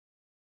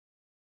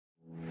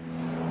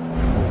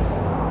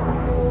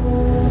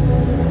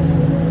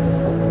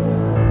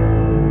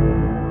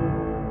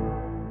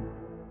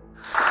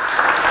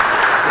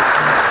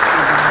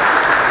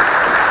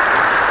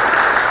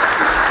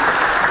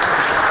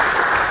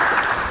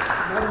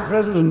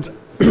President,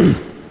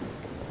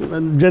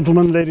 and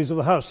gentlemen, ladies of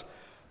the House,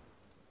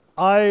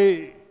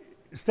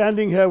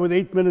 standing here with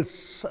 8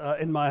 minutes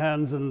in my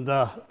hands and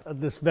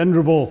at this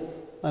venerable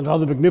and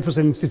rather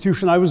magnificent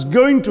institution, I was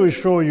going to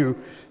assure you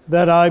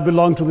that I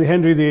belong to the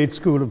Henry VIII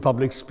School of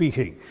Public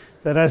Speaking,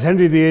 that as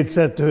Henry VIII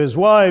said to his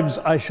wives,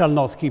 I shall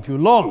not keep you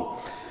long.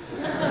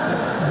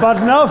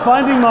 But now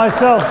finding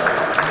myself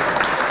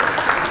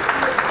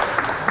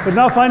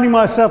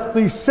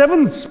the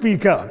seventh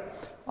speaker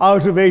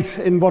out of 8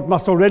 in what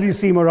must already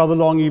seem a rather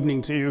long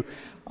evening to you,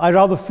 I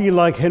rather feel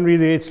like Henry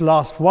VIII's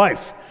last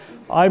wife.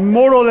 I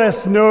more or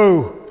less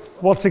know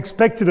what's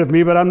expected of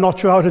me, but I'm not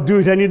sure how to do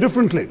it any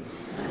differently.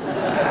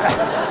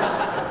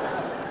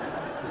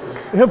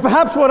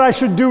 Perhaps what I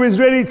should do is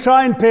really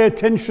try and pay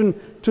attention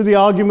to the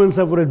arguments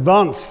that were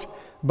advanced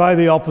by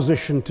the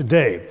opposition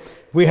today.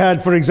 We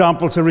had, for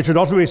example, Sir Richard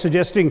Ottaway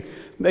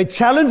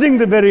challenging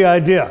the very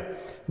idea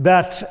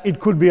that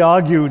it could be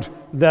argued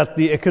that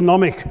the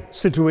economic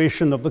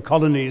situation of the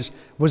colonies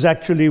was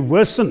actually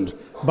worsened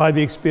by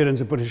the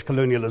experience of British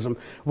colonialism.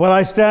 Well,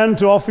 I stand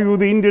to offer you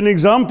the Indian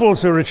example,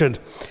 Sir Richard.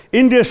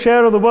 India's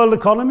share of the world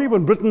economy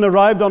when Britain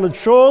arrived on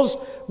its shores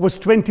was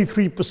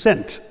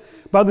 23%.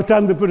 By the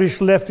time the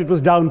British left, it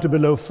was down to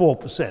below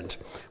 4%.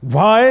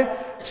 Why?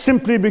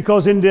 Simply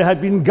because India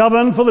had been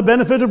governed for the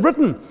benefit of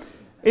Britain.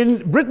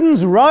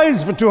 Britain's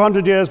rise for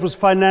 200 years was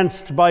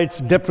financed by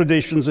its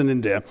depredations in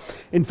India.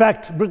 In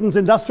fact, Britain's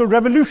industrial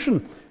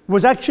revolution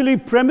was actually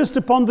premised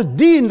upon the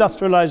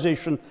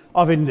deindustrialization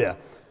of India.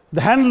 The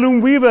handloom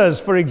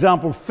weavers, for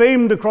example,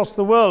 famed across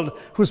the world,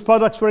 whose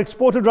products were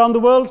exported around the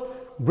world,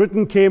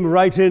 Britain came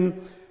right in.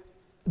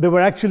 There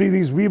were actually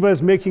these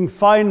weavers making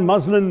fine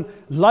muslin,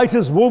 light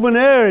as woven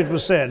air, it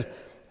was said.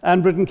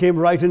 And Britain came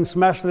right in,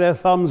 smashed their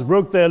thumbs,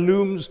 broke their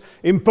looms,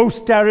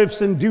 imposed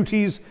tariffs and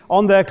duties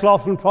on their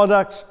cloth and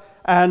products,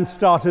 and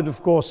started,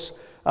 of course,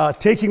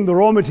 taking the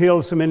raw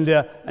materials from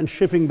India and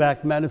shipping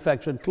back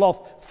manufactured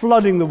cloth,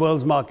 flooding the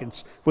world's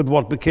markets with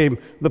what became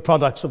the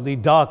products of the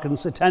dark and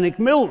satanic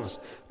mills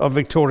of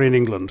Victorian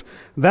England.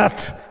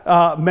 That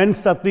meant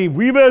that the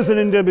weavers in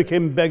India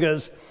became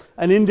beggars,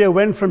 and India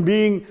went from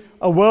being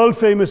a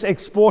world-famous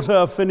exporter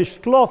of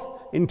finished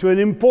cloth into an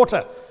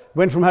importer,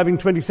 went from having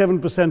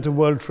 27% of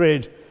world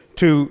trade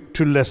to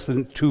less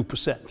than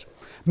 2%.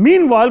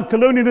 Meanwhile,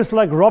 colonialists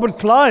like Robert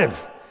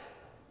Clive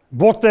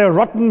bought their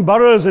rotten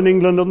boroughs in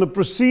England on the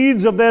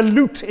proceeds of their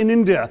loot in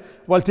India,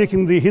 while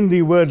taking the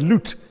Hindi word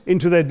loot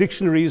into their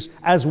dictionaries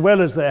as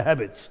well as their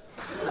habits.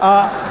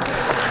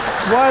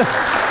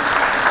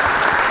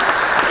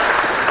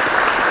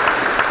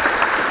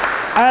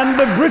 And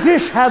the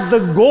British had the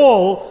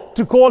gall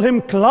to call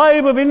him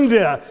Clive of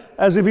India,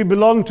 as if he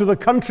belonged to the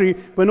country,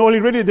 when all he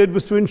really did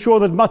was to ensure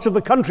that much of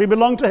the country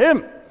belonged to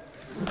him.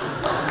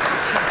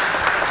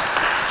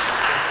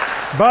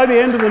 By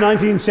the end of the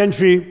 19th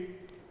century,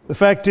 the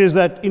fact is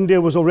that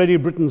India was already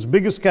Britain's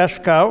biggest cash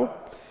cow,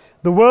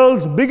 the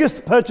world's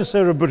biggest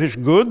purchaser of British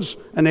goods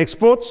and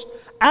exports,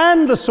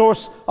 and the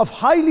source of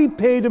highly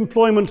paid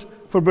employment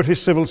for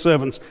British civil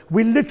servants.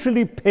 We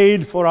literally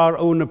paid for our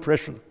own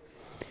oppression.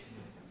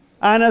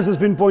 And as has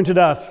been pointed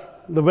out,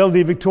 the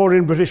wealthy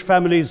Victorian British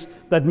families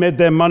that made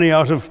their money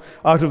out of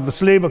the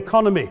slave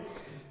economy,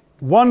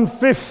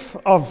 1/5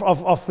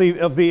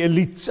 of the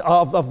elites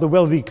of the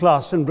wealthy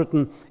class in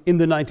Britain in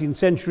the 19th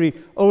century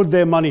owed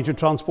their money to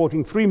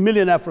transporting 3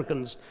 million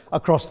Africans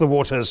across the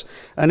waters.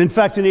 And in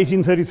fact, in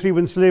 1833,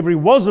 when slavery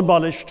was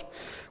abolished,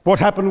 what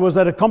happened was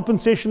that a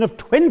compensation of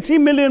 £20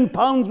 million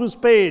was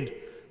paid,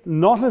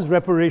 not as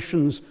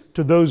reparations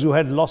to those who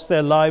had lost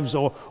their lives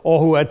or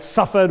who had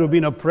suffered or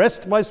been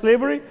oppressed by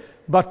slavery,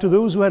 but to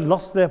those who had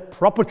lost their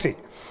property.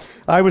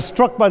 I was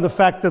struck by the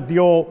fact that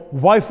your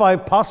Wi-Fi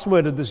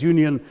password at this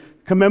union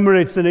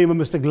commemorates the name of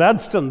Mr.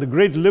 Gladstone, the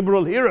great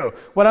liberal hero.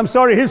 Well, I'm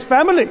sorry, his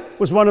family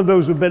was one of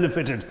those who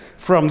benefited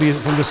from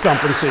this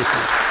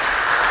compensation.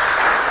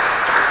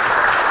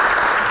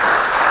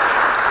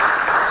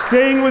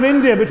 Staying with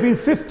India, between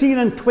 15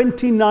 and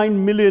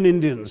 29 million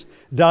Indians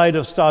died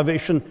of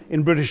starvation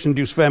in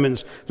British-induced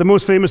famines. The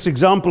most famous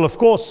example, of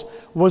course,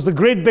 was the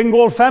Great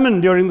Bengal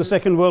Famine during the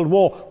Second World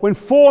War, when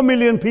 4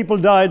 million people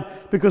died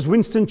because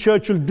Winston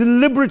Churchill,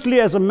 deliberately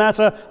as a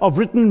matter of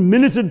written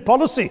minuted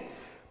policy,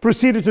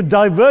 proceeded to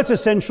divert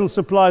essential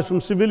supplies from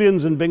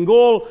civilians in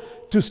Bengal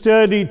to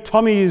sturdy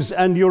Tommies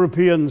and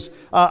Europeans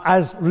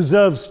as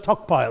reserve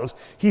stockpiles.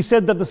 He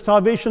said that the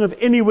starvation of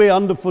anyway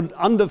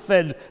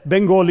underfed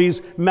Bengalis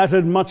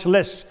mattered much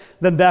less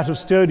than that of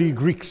sturdy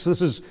Greeks.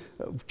 This is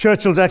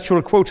Churchill's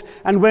actual quote.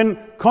 And when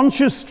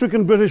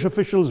conscience-stricken British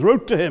officials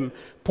wrote to him,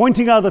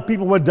 pointing out that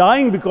people were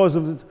dying because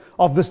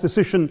of this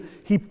decision,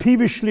 he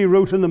peevishly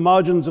wrote in the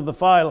margins of the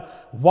file,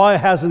 "Why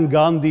hasn't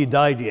Gandhi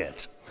died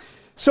yet?"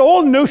 So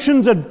all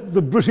notions that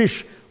the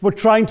British were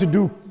trying to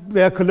do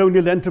their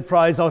colonial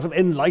enterprise out of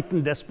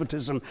enlightened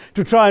despotism,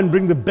 to try and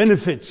bring the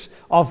benefits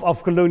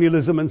of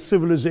colonialism and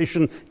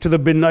civilization to the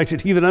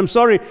benighted heathen. I'm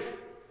sorry,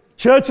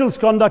 Churchill's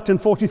conduct in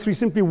 43,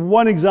 simply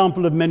one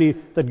example of many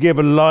that gave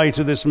a lie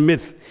to this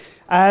myth.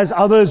 As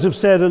others have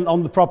said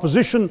on the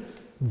proposition,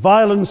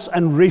 violence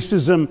and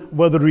racism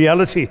were the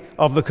reality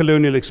of the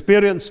colonial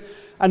experience.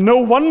 And no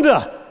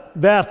wonder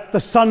that the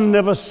sun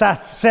never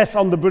set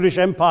on the British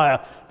Empire,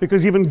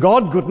 because even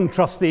God couldn't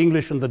trust the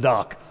English in the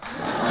dark.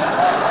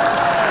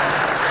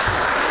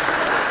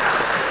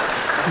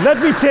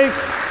 Let me take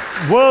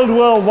World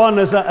War I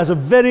as a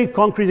very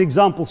concrete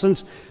example,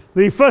 since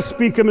the first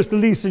speaker, Mr.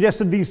 Lee,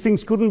 suggested these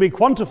things couldn't be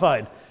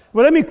quantified.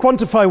 Well, let me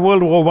quantify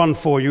World War I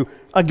for you.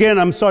 Again,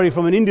 I'm sorry,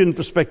 from an Indian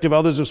perspective,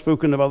 others have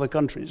spoken of other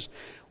countries.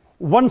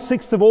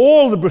 1/6 of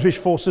all the British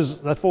forces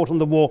that fought in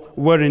the war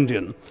were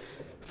Indian.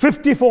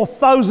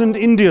 54,000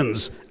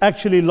 Indians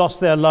actually lost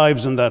their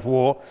lives in that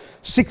war.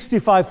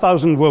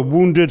 65,000 were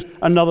wounded.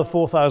 Another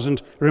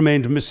 4,000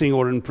 remained missing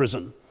or in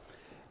prison.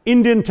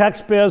 Indian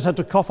taxpayers had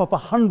to cough up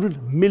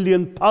 £100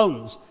 million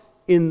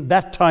in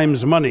that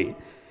time's money.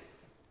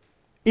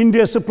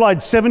 India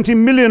supplied 70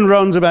 million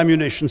rounds of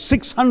ammunition,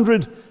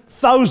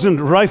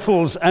 600,000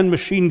 rifles and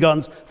machine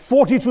guns,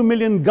 42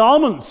 million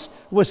garments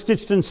were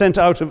stitched and sent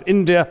out of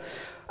India,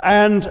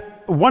 and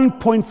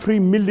 1.3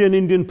 million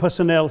Indian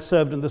personnel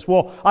served in this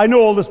war. I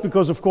know all this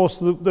because, of course,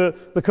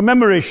 the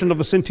commemoration of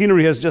the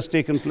centenary has just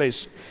taken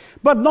place.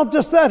 But not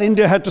just that,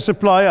 India had to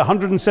supply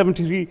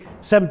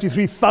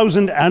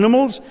 173,000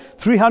 animals,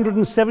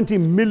 370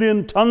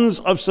 million tons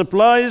of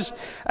supplies,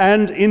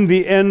 and in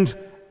the end,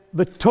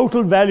 the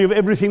total value of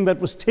everything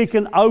that was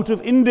taken out of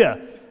India.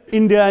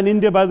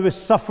 India, by the way,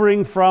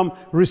 suffering from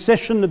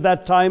recession at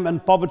that time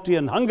and poverty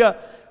and hunger,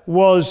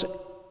 was,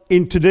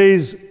 in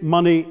today's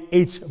money,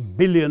 £8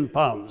 billion.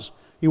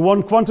 You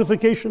want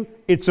quantification?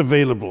 It's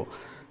available.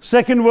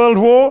 Second World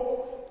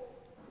War,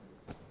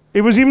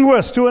 it was even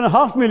worse,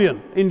 2.5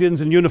 million Indians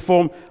in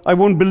uniform. I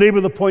won't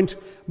belabor the point,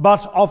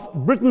 but of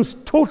Britain's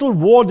total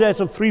war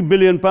debt of £3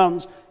 billion,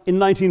 in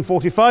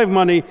 1945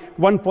 money,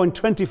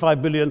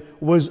 1.25 billion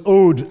was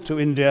owed to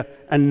India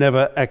and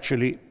never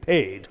actually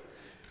paid.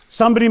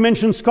 Somebody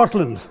mentioned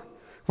Scotland.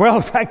 Well,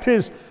 the fact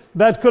is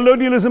that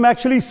colonialism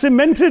actually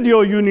cemented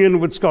your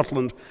union with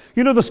Scotland.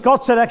 You know, the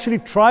Scots had actually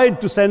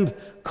tried to send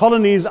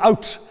colonies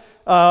out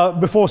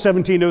before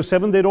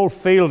 1707. They'd all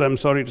failed, I'm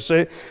sorry to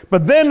say.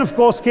 But then, of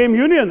course, came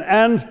union,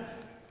 and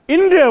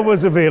India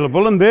was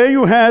available, and there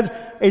you had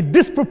a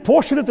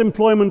disproportionate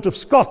employment of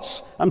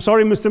Scots. I'm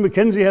sorry, Mr.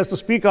 Mackenzie has to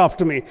speak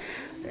after me.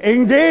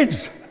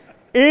 Engaged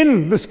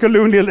in this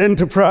colonial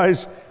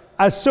enterprise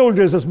as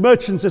soldiers, as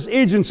merchants, as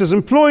agents, as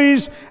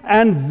employees,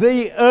 and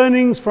the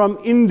earnings from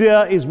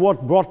India is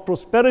what brought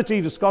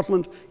prosperity to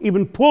Scotland,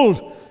 even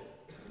pulled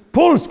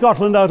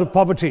Scotland out of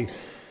poverty.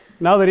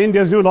 Now that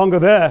India is no longer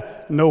there,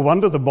 no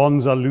wonder the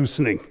bonds are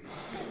loosening.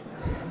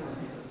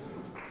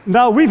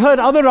 Now, we've heard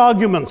other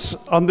arguments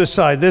on this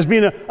side. There's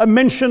been a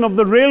mention of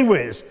the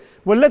railways.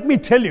 Well, let me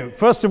tell you,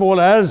 first of all,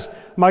 as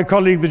my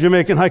colleague, the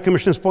Jamaican High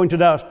Commissioner, has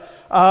pointed out,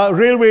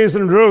 railways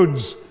and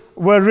roads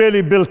were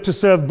really built to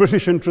serve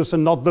British interests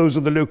and not those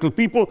of the local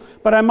people.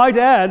 But I might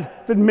add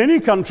that many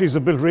countries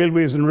have built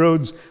railways and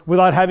roads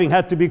without having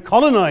had to be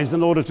colonized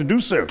in order to do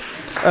so.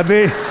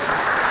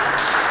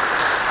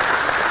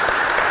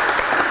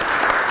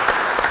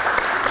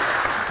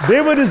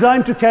 They were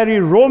designed to carry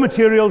raw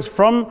materials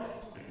from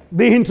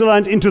the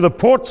hinterland into the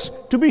ports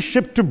to be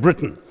shipped to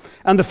Britain.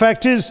 And the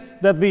fact is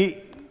that the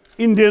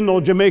Indian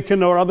or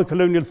Jamaican or other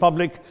colonial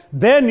public,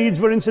 their needs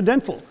were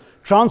incidental.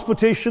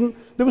 Transportation,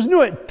 there was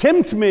no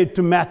attempt made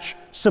to match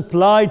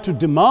supply to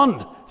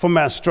demand for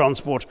mass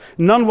transport,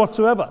 none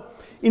whatsoever.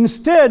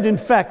 Instead, in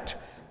fact,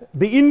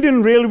 the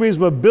Indian railways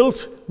were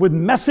built with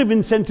massive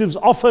incentives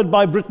offered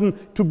by Britain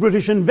to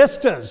British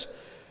investors,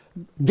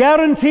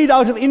 guaranteed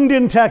out of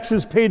Indian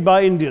taxes paid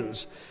by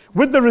Indians,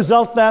 with the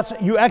result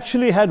that you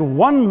actually had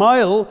 1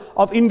 mile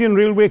of Indian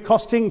railway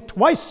costing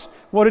twice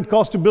what it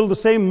cost to build the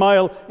same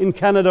mile in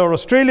Canada or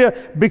Australia,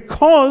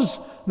 because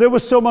there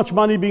was so much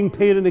money being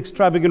paid in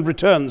extravagant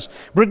returns.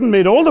 Britain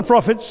made all the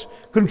profits,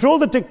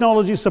 controlled the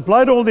technology,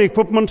 supplied all the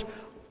equipment,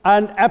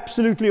 and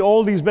absolutely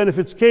all these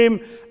benefits came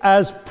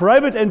as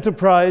private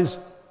enterprise,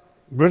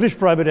 British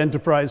private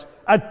enterprise,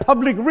 at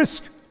public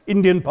risk,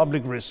 Indian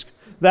public risk.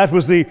 That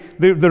was the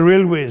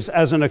railways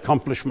as an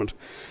accomplishment.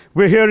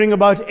 We're hearing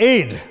about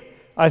aid.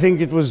 I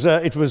think it was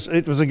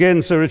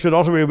again Sir Richard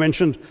Ottaway who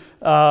mentioned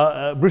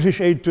British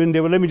aid to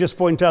India. Well, let me just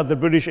point out that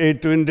British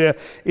aid to India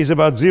is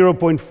about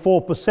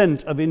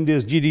 0.4% of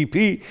India's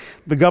GDP.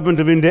 The government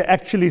of India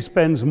actually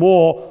spends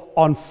more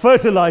on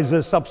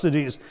fertilizer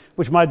subsidies,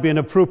 which might be an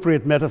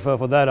appropriate metaphor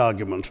for that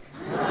argument.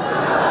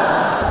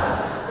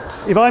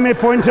 If I may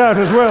point out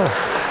as well,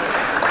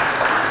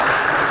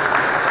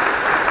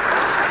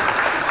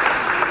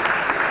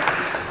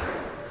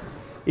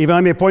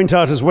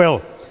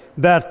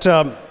 that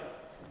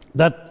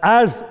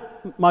as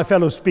my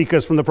fellow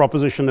speakers from the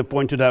proposition have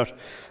pointed out,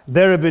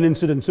 there have been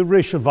incidents of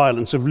racial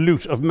violence, of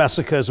loot, of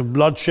massacres, of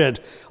bloodshed,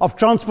 of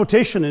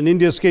transportation, in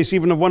India's case,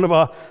 even of one of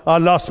our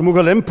last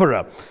Mughal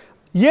emperor.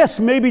 Yes,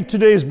 maybe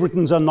today's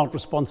Britons are not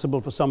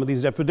responsible for some of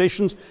these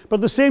depredations,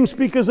 but the same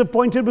speakers have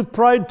pointed with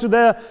pride to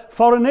their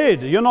foreign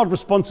aid. You're not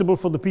responsible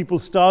for the people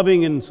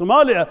starving in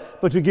Somalia,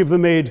 but you give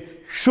them aid.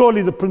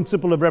 Surely the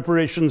principle of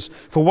reparations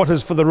for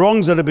the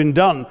wrongs that have been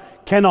done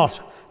cannot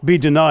be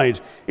denied.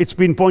 It's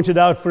been pointed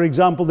out, for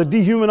example, the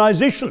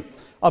dehumanization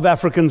of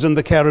Africans in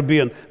the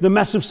Caribbean, the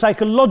massive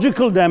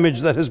psychological damage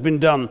that has been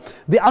done,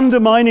 the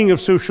undermining of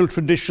social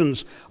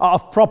traditions,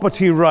 of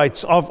property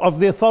rights,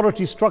 of the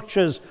authority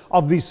structures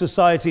of these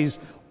societies,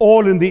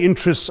 all in the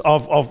interests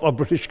of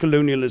British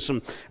colonialism.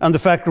 And the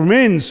fact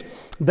remains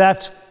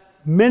that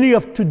many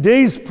of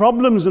today's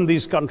problems in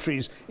these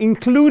countries,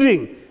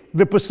 including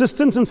the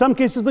persistence, in some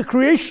cases the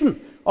creation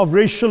of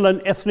racial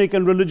and ethnic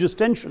and religious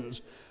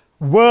tensions,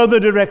 were the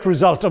direct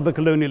result of the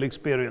colonial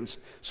experience.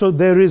 So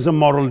there is a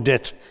moral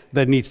debt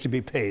that needs to be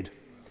paid.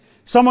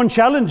 Someone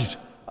challenged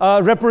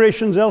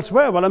reparations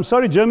elsewhere. Well, I'm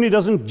sorry, Germany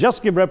doesn't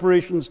just give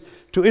reparations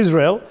to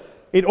Israel.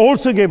 It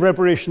also gave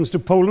reparations to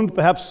Poland.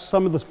 Perhaps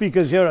some of the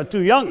speakers here are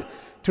too young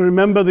to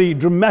remember the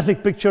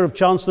dramatic picture of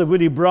Chancellor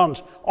Willy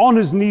Brandt on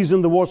his knees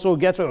in the Warsaw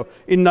Ghetto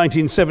in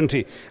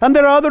 1970. And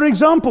there are other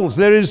examples.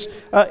 There is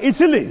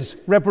Italy's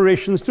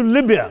reparations to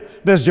Libya.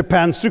 There's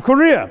Japan's to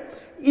Korea.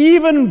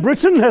 Even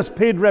Britain has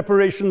paid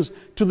reparations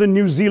to the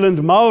New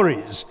Zealand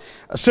Maoris.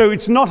 So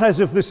it's not as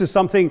if this is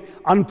something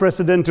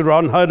unprecedented or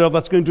unheard of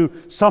that's going to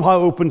somehow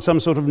open some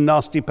sort of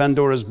nasty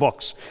Pandora's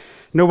box.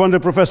 No wonder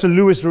Professor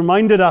Lewis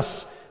reminded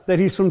us that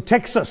he's from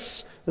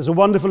Texas. There's a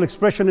wonderful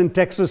expression in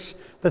Texas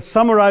that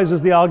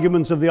summarizes the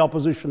arguments of the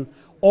opposition: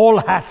 all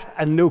hat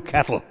and no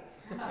cattle.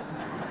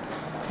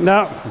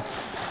 Now,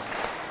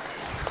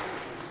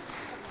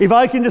 if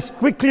I can just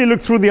quickly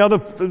look through the other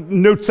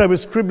notes I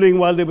was scribbling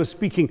while they were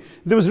speaking,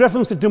 there was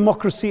reference to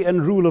democracy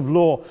and rule of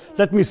law.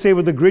 Let me say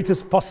with the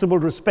greatest possible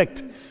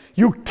respect,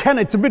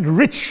 it's a bit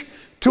rich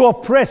to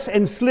oppress,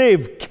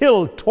 enslave,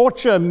 kill,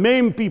 torture,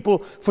 maim people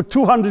for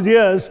 200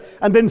 years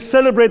and then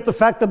celebrate the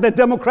fact that they're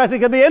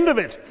democratic at the end of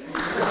it.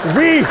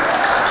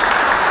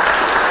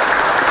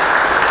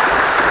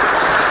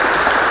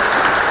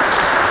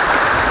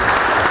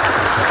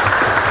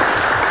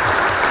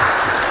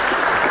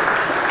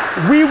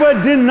 We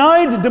were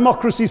denied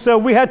democracy, sir.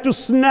 We had to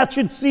snatch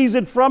it, seize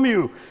it from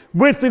you.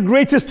 With the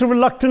greatest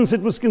reluctance,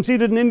 it was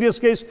conceded in India's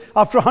case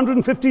after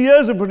 150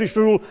 years of British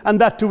rule, and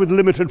that too with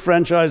limited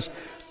franchise.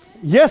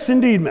 Yes,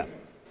 indeed, ma'am.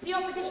 The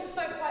opposition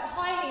spoke quite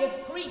highly of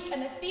Greek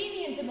and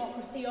Athenian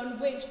democracy on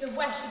which the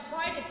West should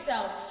pride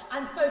itself,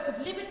 and spoke of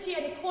liberty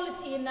and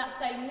equality in that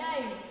same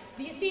name.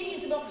 The Athenian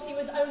democracy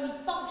was only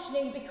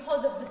functioning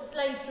because of the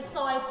slave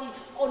society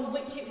on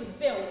which it was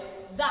built.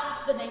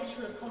 That's the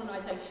nature of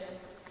colonisation.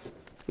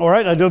 All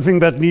right, I don't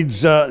think that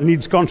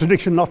needs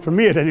contradiction, not from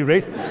me at any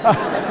rate.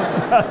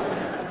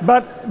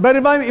 But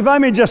if I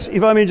may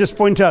just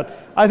point out,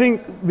 I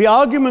think the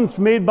argument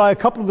made by a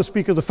couple of the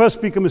speakers, the first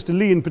speaker, Mr.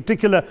 Lee in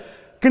particular,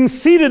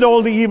 conceded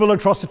all the evil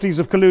atrocities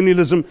of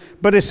colonialism,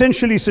 but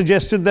essentially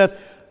suggested that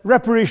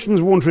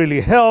reparations won't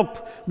really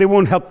help. They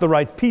won't help the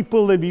right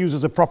people. They'll be used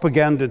as a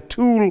propaganda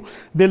tool.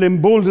 They'll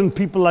embolden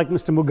people like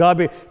Mr.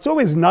 Mugabe. It's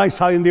always nice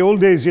how in the old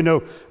days,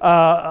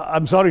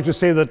 I'm sorry to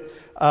say that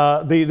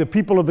the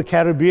people of the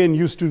Caribbean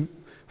used to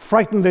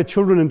frighten their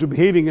children into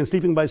behaving and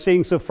sleeping by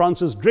saying Sir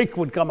Francis Drake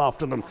would come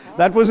after them.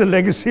 That was a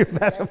legacy of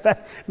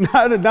that.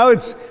 Now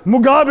it's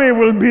Mugabe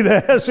will be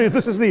there. So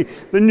this is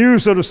the new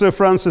sort of Sir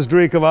Francis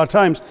Drake of our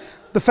times.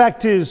 The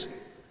fact is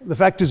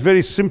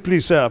very simply,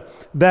 sir,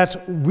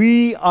 that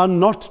we are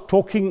not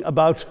talking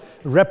about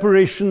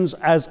reparations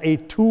as a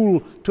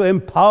tool to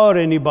empower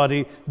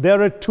anybody.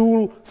 They're a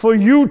tool for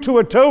you to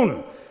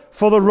atone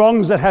for the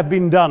wrongs that have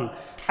been done.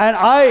 And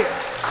I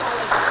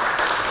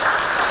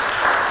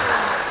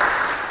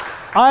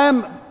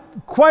am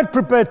quite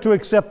prepared to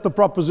accept the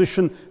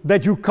proposition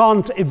that you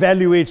can't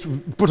evaluate,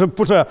 put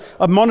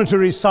a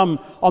monetary sum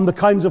on the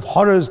kinds of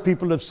horrors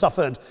people have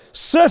suffered.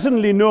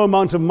 Certainly no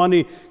amount of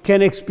money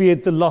can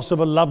expiate the loss of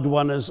a loved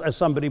one, as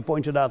somebody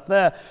pointed out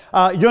there.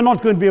 You're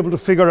not going to be able to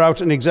figure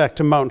out an exact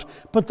amount.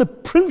 But the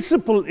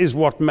principle is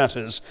what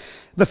matters.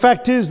 The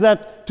fact is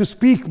that to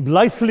speak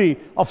blithely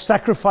of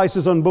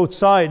sacrifices on both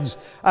sides,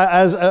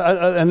 as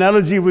an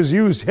analogy was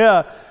used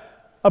here,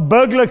 a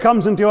burglar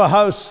comes into your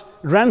house,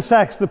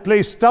 ransacks the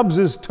place, stubs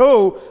his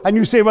toe, and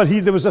you say, well,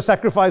 there was a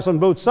sacrifice on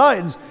both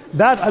sides.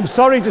 That, I'm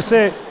sorry to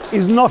say,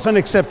 is not an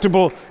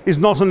acceptable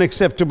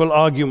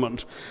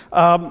argument.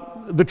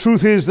 The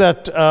truth is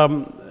that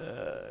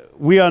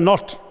we are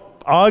not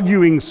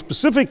arguing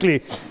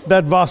specifically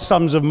that vast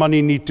sums of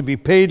money need to be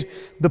paid.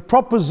 The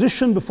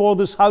proposition before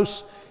this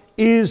House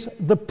is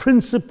the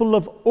principle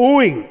of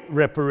owing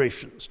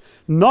reparations,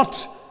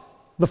 not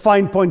the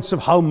fine points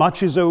of how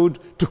much is owed,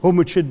 to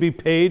whom it should be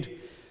paid.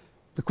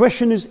 The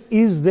question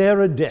is there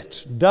a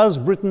debt? Does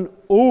Britain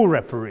owe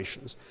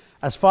reparations?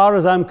 As far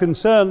as I'm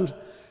concerned,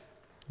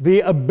 the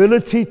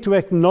ability to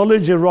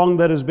acknowledge a wrong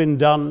that has been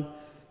done,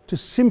 to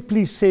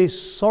simply say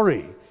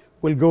sorry,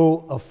 will go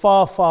a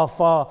far, far,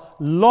 far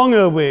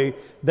longer way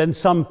than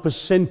some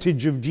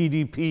percentage of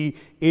GDP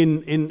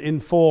in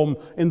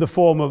the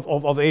form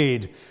of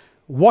aid.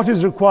 What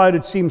is required,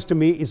 it seems to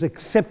me, is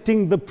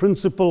accepting the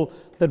principle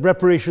that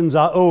reparations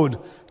are owed.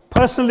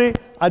 Personally,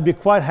 I'd be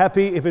quite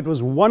happy if it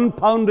was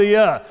 £1 a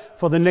year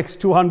for the next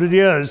 200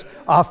 years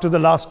after the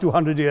last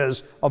 200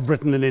 years of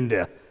Britain and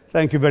India.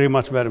 Thank you very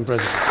much, Madam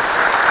President.